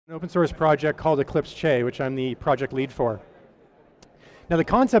An open source project called Eclipse Che, which I'm the project lead for. Now the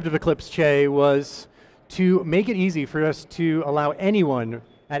concept of Eclipse Che was to make it easy for us to allow anyone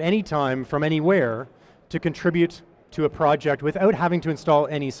at any time from anywhere to contribute to a project without having to install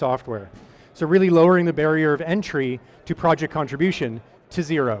any software. So really lowering the barrier of entry to project contribution to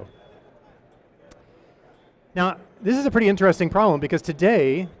zero. Now, this is a pretty interesting problem because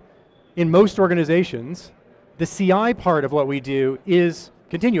today, in most organizations, the CI part of what we do is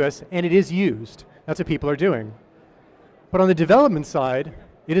continuous and it is used. That's what people are doing. But on the development side,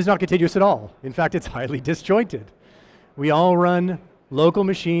 it is not continuous at all. In fact, it's highly disjointed. We all run local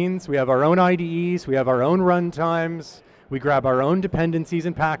machines, we have our own IDEs, we have our own runtimes, we grab our own dependencies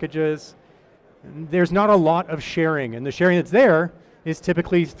and packages. There's not a lot of sharing, and the sharing that's there is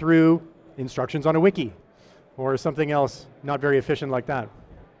typically through instructions on a wiki or something else not very efficient like that.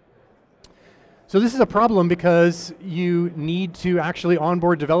 So this is a problem because you need to actually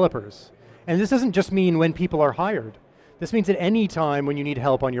onboard developers. And this doesn't just mean when people are hired. This means at any time when you need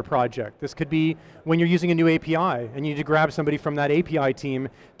help on your project. This could be when you're using a new API and you need to grab somebody from that API team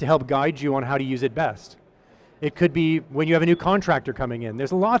to help guide you on how to use it best. It could be when you have a new contractor coming in.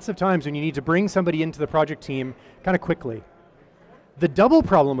 There's lots of times when you need to bring somebody into the project team kind of quickly. The double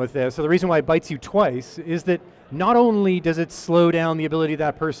problem with this, or the reason why it bites you twice, is that not only does it slow down the ability of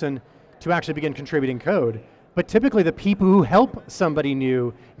that person to actually begin contributing code, but typically the people who help somebody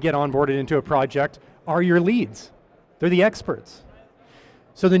new get onboarded into a project are your leads. They're the experts.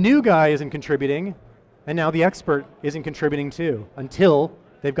 So the new guy isn't contributing, and now the expert isn't contributing too, until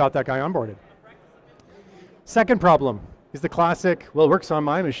they've got that guy onboarded. Second problem is the classic, well, it works on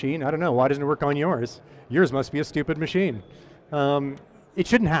my machine. I don't know, why doesn't it work on yours? Yours must be a stupid machine. It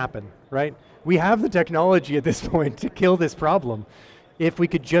shouldn't happen, right? We have the technology at this point to kill this problem if we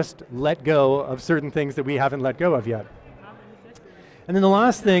could just let go of certain things that we haven't let go of yet. And then the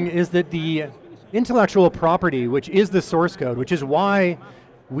last thing is that the intellectual property, which is the source code, which is why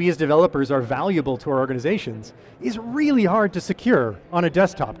we as developers are valuable to our organizations, is really hard to secure on a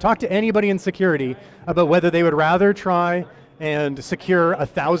desktop. Talk to anybody in security about whether they would rather try and secure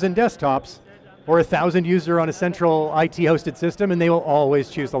 1,000 desktops or 1,000 user on a central IT hosted system, and they will always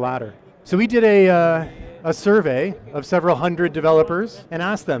choose the latter. So we did a survey of several hundred developers and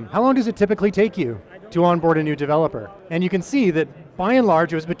asked them, how long does it typically take you to onboard a new developer? And you can see that by and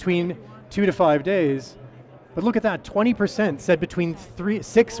large it was between 2 to 5 days, but look at that, 20% said between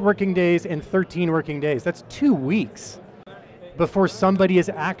 6 working days and 13 working days. That's 2 weeks before somebody is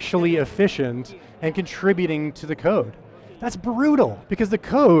actually efficient and contributing to the code. That's brutal, because the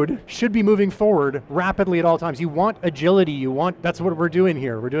code should be moving forward rapidly at all times. You want agility, that's what we're doing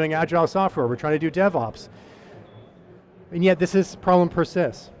here. We're doing agile software, we're trying to do DevOps. And yet this problem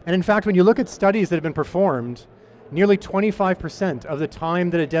persists. And in fact, when you look at studies that have been performed, nearly 25% of the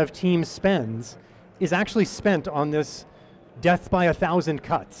time that a dev team spends is actually spent on this death by 1,000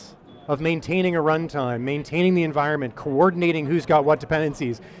 cuts of maintaining a runtime, maintaining the environment, coordinating who's got what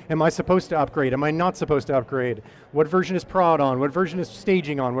dependencies. Am I supposed to upgrade? Am I not supposed to upgrade? What version is prod on? What version is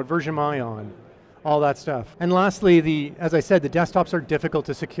staging on? What version am I on? All that stuff. And lastly, as I said, the desktops are difficult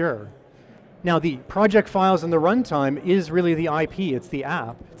to secure. Now the project files and the runtime is really the IP, it's the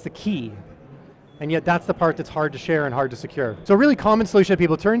app, it's the key. And yet that's the part that's hard to share and hard to secure. So a really common solution that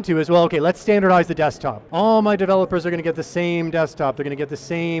people turn to is, well, okay, let's standardize the desktop. All my developers are going to get the same desktop, they're going to get the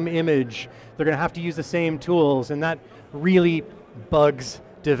same image, they're going to have to use the same tools, and that really bugs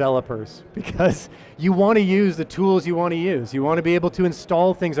developers because you want to use the tools you want to use. You want to be able to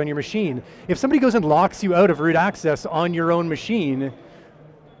install things on your machine. If somebody goes and locks you out of root access on your own machine,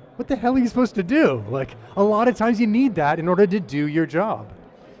 what the hell are you supposed to do? Like, a lot of times you need that in order to do your job.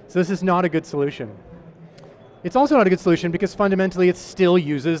 So this is not a good solution. It's also not a good solution because fundamentally it still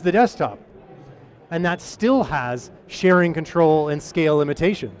uses the desktop. And that still has sharing control and scale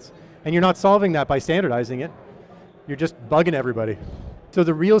limitations. And you're not solving that by standardizing it. You're just bugging everybody. So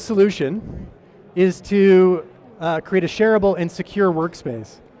the real solution is to create a shareable and secure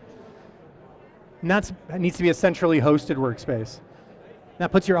workspace. And that needs to be a centrally hosted workspace.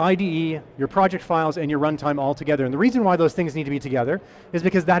 That puts your IDE, your project files, and your runtime all together. And the reason why those things need to be together is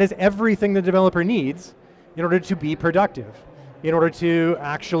because that is everything the developer needs in order to be productive, in order to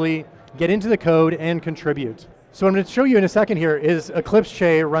actually get into the code and contribute. So what I'm going to show you in a second here is Eclipse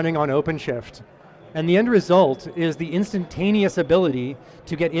Che running on OpenShift. And the end result is the instantaneous ability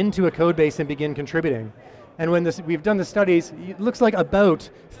to get into a code base and begin contributing. And when we've done the studies, it looks like about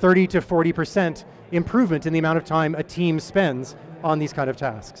 30 to 40% improvement in the amount of time a team spends on these kind of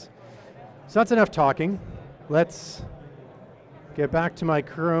tasks. So that's enough talking. Let's get back to my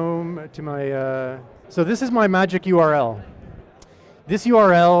Chrome, so this is my magic URL. This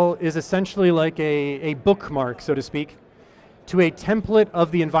URL is essentially like a bookmark, so to speak, to a template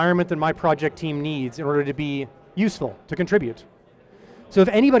of the environment that my project team needs in order to be useful, to contribute. So if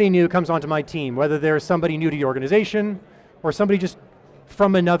anybody new comes onto my team, whether they're somebody new to the organization or somebody just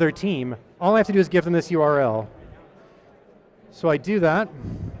from another team, all I have to do is give them this URL. So I do that.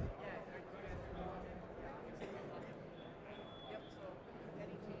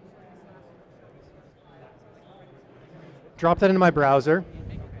 Drop that into my browser.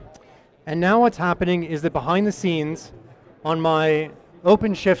 And now what's happening is that behind the scenes on my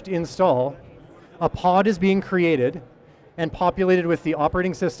OpenShift install, a pod is being created and populated with the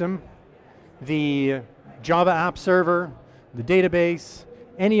operating system, the Java app server, the database,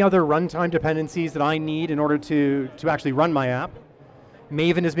 any other runtime dependencies that I need in order to actually run my app.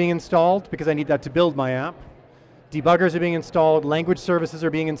 Maven is being installed because I need that to build my app. Debuggers are being installed, language services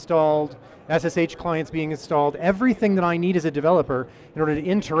are being installed, SSH clients being installed. Everything that I need as a developer in order to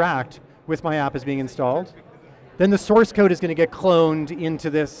interact with my app is being installed. Then the source code is going to get cloned into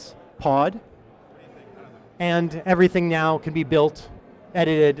this pod, and everything now can be built,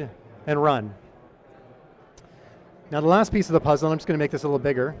 edited, and run. Now the last piece of the puzzle, I'm just going to make this a little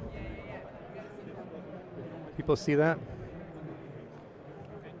bigger. People see that?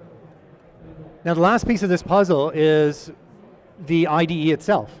 Now the last piece of this puzzle is the IDE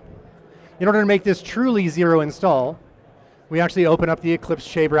itself. In order to make this truly zero install, we actually open up the Eclipse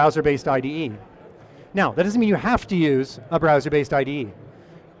Che browser-based IDE. Now, that doesn't mean you have to use a browser-based IDE.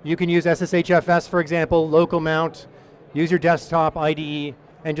 You can use SSHFS, for example, local mount, use your desktop IDE,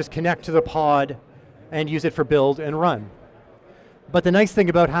 and just connect to the pod and use it for build and run. But the nice thing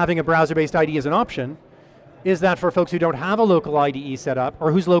about having a browser-based IDE as an option is that for folks who don't have a local IDE set up,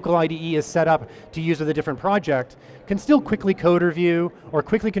 or whose local IDE is set up to use with a different project, can still quickly code review or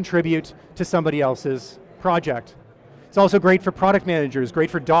quickly contribute to somebody else's project. It's also great for product managers, great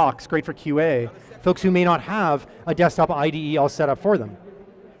for docs, great for QA, folks who may not have a desktop IDE all set up for them.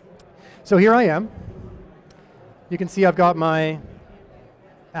 So here I am. You can see I've got my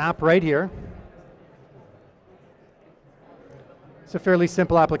app right here. It's a fairly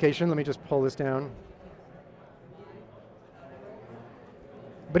simple application. Let me just pull this down.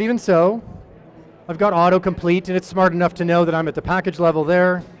 But even so, I've got autocomplete, and it's smart enough to know that I'm at the package level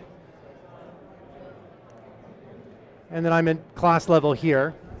there, and then I'm in class level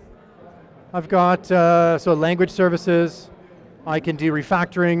here. I've got so language services. I can do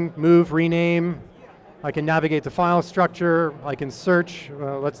refactoring, move, rename. I can navigate the file structure. I can search.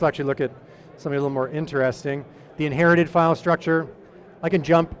 Let's actually look at something a little more interesting. The inherited file structure. I can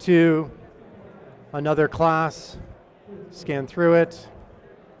jump to another class, scan through it.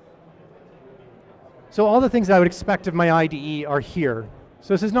 So all the things I would expect of my IDE are here.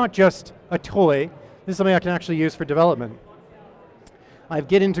 So this is not just a toy. This is something I can actually use for development. I have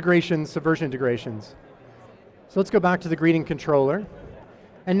Git integrations, Subversion integrations. So let's go back to the greeting controller.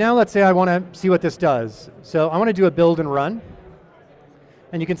 And now let's say I want to see what this does. So I want to do a build and run.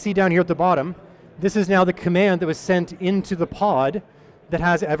 And you can see down here at the bottom, this is now the command that was sent into the pod that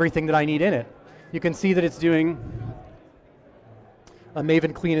has everything that I need in it. You can see that it's doing a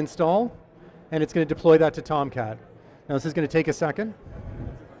Maven clean install, and it's going to deploy that to Tomcat. Now this is going to take a second.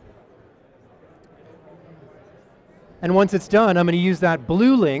 And once it's done, I'm going to use that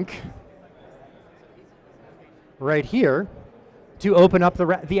blue link right here to open up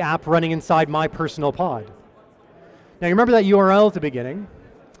the app running inside my personal pod. Now you remember that URL at the beginning?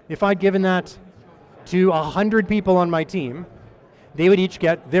 If I'd given that to 100 people on my team, they would each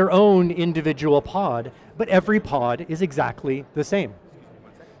get their own individual pod, but every pod is exactly the same.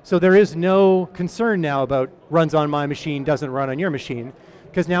 So there is no concern now about runs on my machine, doesn't run on your machine,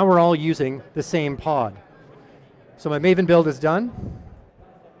 because now we're all using the same pod. So my Maven build is done.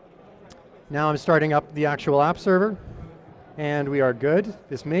 Now I'm starting up the actual app server, and we are good.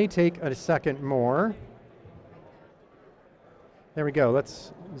 This may take a second more. There we go.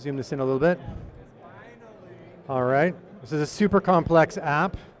 Let's zoom this in a little bit. All right. This is a super complex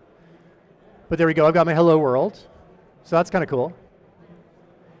app, but there we go. I've got my hello world, so that's kind of cool.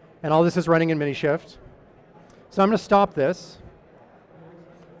 And all this is running in Minishift. So I'm going to stop this,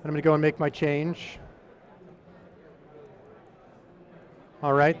 and I'm going to go and make my change.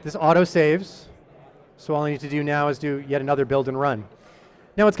 All right, this auto saves. So all I need to do now is do yet another build and run.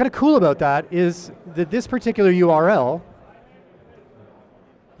 Now what's kind of cool about that is that this particular URL,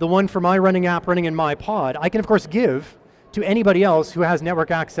 the one for my running app running in my pod, I can of course give to anybody else who has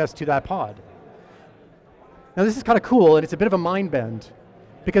network access to that pod. Now this is kind of cool, and it's a bit of a mind bend,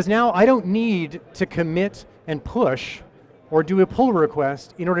 because now I don't need to commit and push or do a pull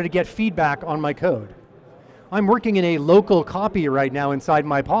request in order to get feedback on my code. I'm working in a local copy right now inside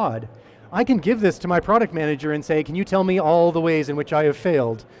my pod. I can give this to my product manager and say, can you tell me all the ways in which I have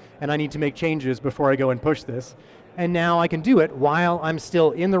failed and I need to make changes before I go and push this? And now I can do it while I'm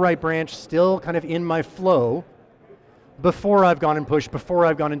still in the right branch, still kind of in my flow, before I've gone and pushed, before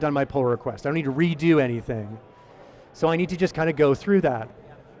I've gone and done my pull request. I don't need to redo anything. So I need to just kind of go through that.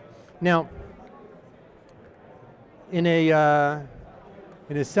 Now, in a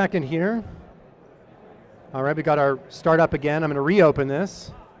second here, all right, we got our startup again. I'm going to reopen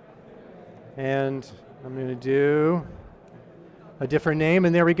this. And I'm going to do a different name,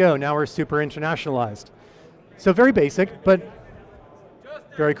 and there we go. Now we're super internationalized. So very basic, but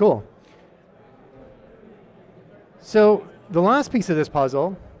very cool. So the last piece of this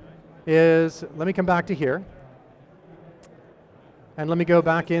puzzle is, let me come back to here. And let me go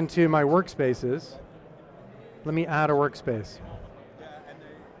back into my workspaces. Let me add a workspace.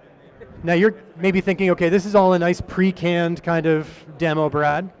 Now you're maybe thinking, okay, this is all a nice pre-canned kind of demo,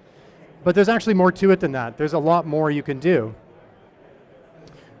 Brad. But there's actually more to it than that. There's a lot more you can do.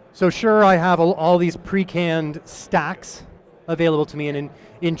 So sure, I have all these pre-canned stacks available to me, and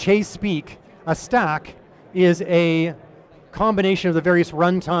in Che speak, a stack is a combination of the various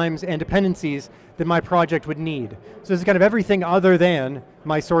runtimes and dependencies that my project would need. So this is kind of everything other than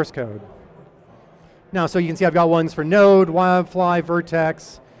my source code. Now, so you can see I've got ones for Node, Wildfly,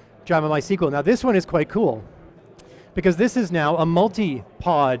 Vertex, Java MySQL. Now this one is quite cool, because this is now a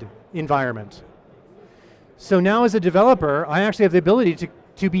multi-pod environment. So now as a developer, I actually have the ability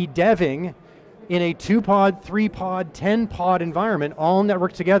to be deving in a 2-pod, 3-pod, 10-pod environment, all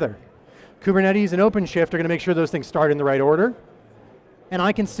networked together. Kubernetes and OpenShift are going to make sure those things start in the right order, and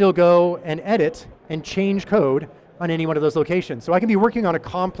I can still go and edit and change code on any one of those locations. So I can be working on a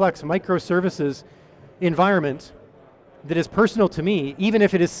complex microservices environment that is personal to me, even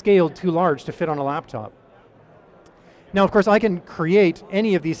if it is scaled too large to fit on a laptop. Now, of course, I can create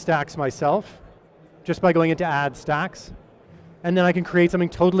any of these stacks myself just by going into Add Stacks, and then I can create something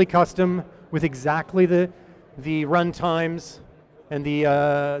totally custom with exactly the runtimes and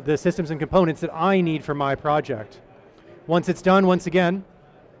the systems and components that I need for my project. Once it's done, once again,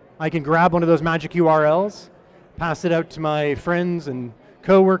 I can grab one of those magic URLs, pass it out to my friends and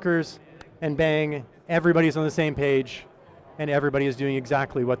coworkers, and bang, everybody's on the same page, and everybody is doing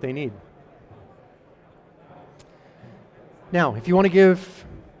exactly what they need. Now, if you want to give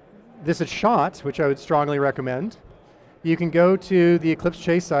this a shot, which I would strongly recommend, you can go to the Eclipse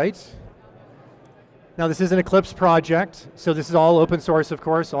Che site. Now, this is an Eclipse project, so this is all open source, of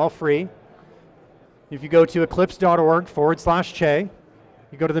course, all free. If you go to eclipse.org/Che,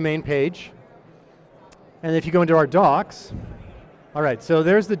 you go to the main page. And if you go into our docs, all right, so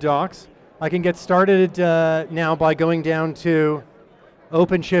there's the docs. I can get started now by going down to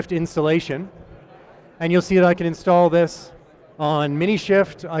OpenShift installation. And you'll see that I can install this on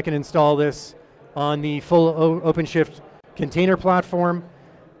Minishift. I can install this on the full OpenShift container platform.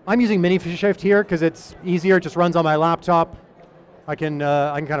 I'm using Minishift here because it's easier. It just runs on my laptop. I can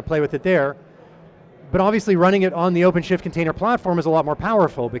kind of play with it there. But obviously running it on the OpenShift container platform is a lot more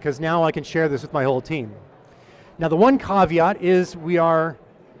powerful because now I can share this with my whole team. Now the one caveat is we are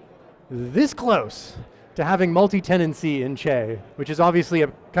this close to having multi-tenancy in Che, which is obviously a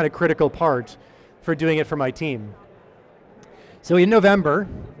kind of critical part for doing it for my team. So in November,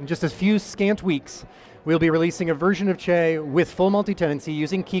 in just a few scant weeks, we'll be releasing a version of Che with full multi-tenancy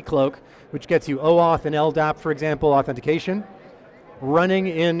using Keycloak, which gets you OAuth and LDAP, for example, authentication, running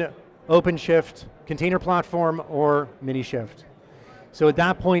in OpenShift container platform or Minishift. So at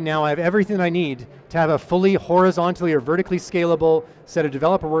that point now, I have everything I need to have a fully horizontally or vertically scalable set of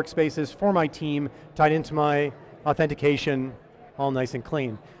developer workspaces for my team tied into my authentication, all nice and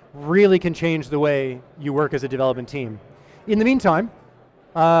clean. Really can change the way you work as a development team. In the meantime,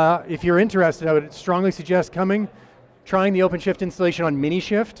 if you're interested, I would strongly suggest trying the OpenShift installation on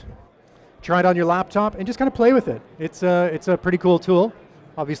Minishift, try it on your laptop, and just kind of play with it. It's a pretty cool tool.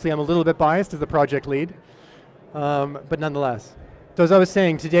 Obviously, I'm a little bit biased as the project lead, but nonetheless. So as I was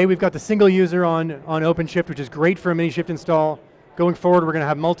saying, today we've got the single user on OpenShift, which is great for a Minishift install. Going forward, we're going to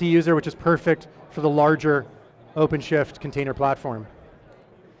have multi-user, which is perfect for the larger OpenShift container platform.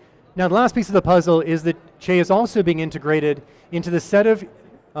 Now, the last piece of the puzzle is that Che is also being integrated into the set of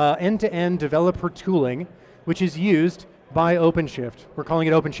end-to-end developer tooling, which is used by OpenShift. We're calling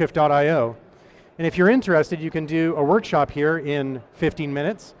it OpenShift.io. And if you're interested, you can do a workshop here in 15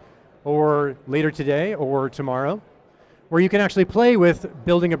 minutes, or later today, or tomorrow, where you can actually play with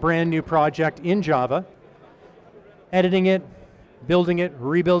building a brand new project in Java, editing it, building it,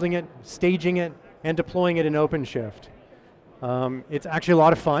 rebuilding it, staging it, and deploying it in OpenShift. It's actually a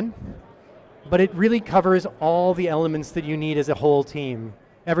lot of fun. but it really covers all the elements that you need as a whole team.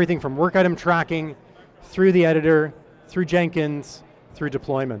 Everything from work item tracking, through the editor, through Jenkins, through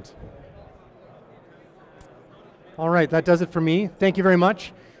deployment. All right, that does it for me. Thank you very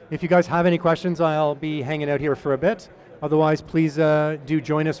much. If you guys have any questions, I'll be hanging out here for a bit. Otherwise, please do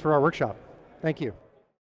join us for our workshop. Thank you.